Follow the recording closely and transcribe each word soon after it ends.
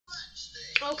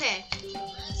Okay.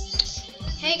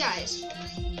 Hey guys,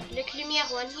 Le Lumiere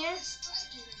 1 here.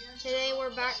 Today we're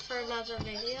back for another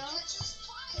video.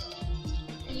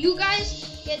 You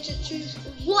guys get to choose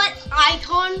what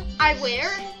icon I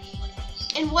wear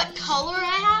and what color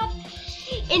I have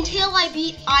until I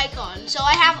beat icon. So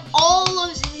I have all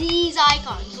of these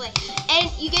icons,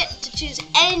 and you get to choose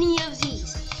any of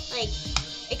these,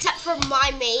 except for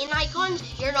my main icons.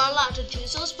 You're not allowed to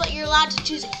choose those, but you're allowed to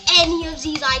choose any of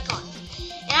these icons.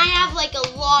 And I have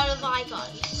a lot of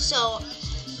icons, so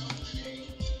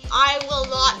I will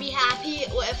not be happy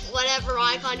with whatever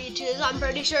icon you choose, I'm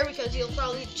pretty sure, because you'll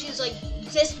probably choose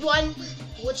this one,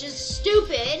 which is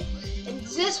stupid, and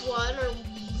this one, or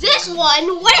this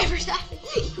one, whatever that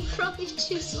is. You'll probably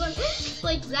choose one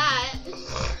like that.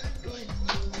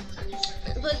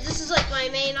 But this is my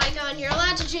main icon. You're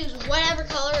allowed to choose whatever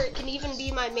color. It can even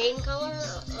be my main color.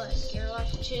 You're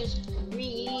allowed to choose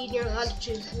green, you're allowed to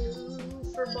choose blue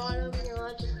for bottom, you're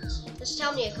allowed to just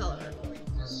tell me a color.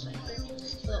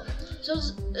 So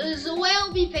the way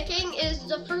I'll be picking is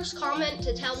the first comment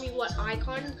to tell me what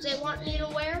icon they want me to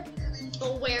wear,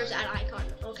 or wears that icon,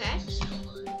 okay?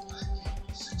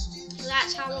 So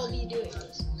that's how I'll be doing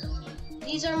this.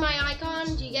 These are my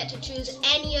icons. You get to choose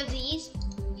any of these.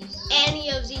 Any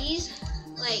of these.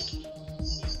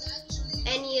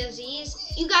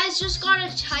 You guys just gotta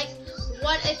type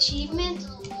what achievement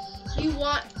you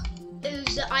want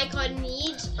the icon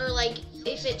needs, or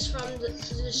if it's from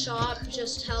the shop,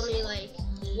 just tell me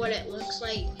what it looks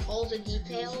like, all the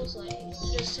details,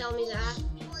 just tell me that.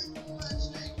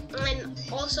 And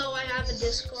also I have a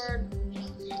Discord.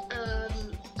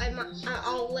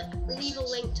 I'll leave a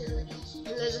link to it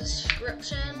in the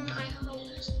description.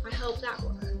 I hope that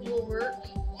will work,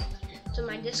 to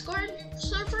my Discord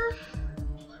server.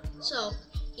 So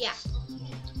yeah,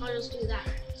 I'll just do that.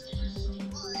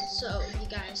 So you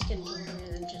guys can join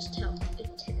in and just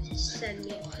send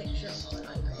me a picture of what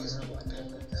icon or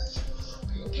whatever.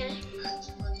 Okay?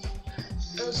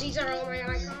 So these are all my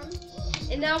icons.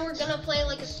 And now we're gonna play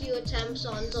a few attempts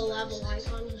on the level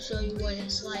icon to show you what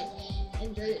it's like.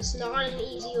 And that it's not an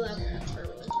easy level for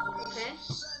me. Okay?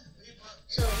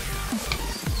 So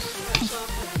starts off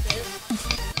like this.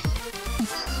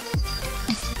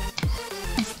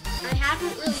 I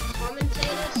haven't really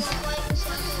commentated on this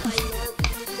level. I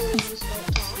normally just don't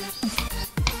talk.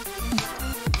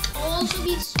 I'll also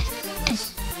be streaming this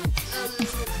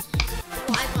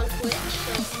live on Twitch,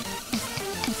 so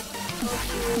hope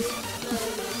you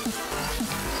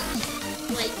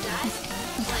like that.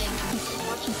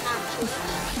 Watch it on Twitch.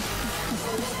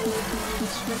 I'll leave a link in the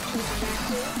description to that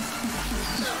too.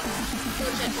 So go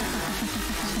check that out.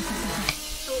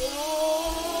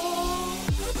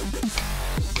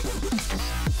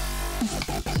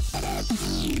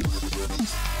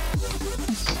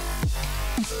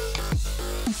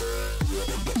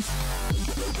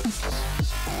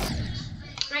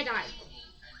 I died.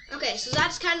 Okay, so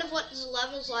that's kind of what this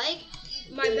level's like.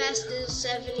 My best is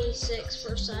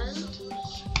 76%.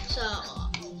 So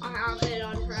I'll hit it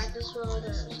on practice mode,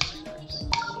 or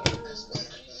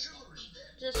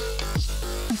just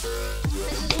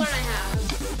this is what I have.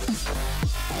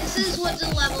 This is what the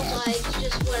level's like.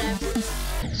 Just whatever.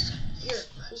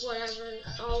 Whatever.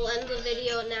 I'll end the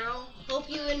video now. Hope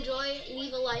you enjoy.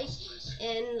 Leave a like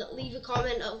and leave a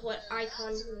comment of what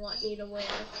icon you want me to wear,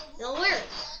 and I'll wear it.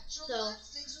 So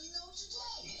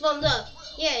thumbs up.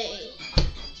 Yay.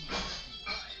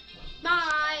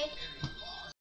 Bye.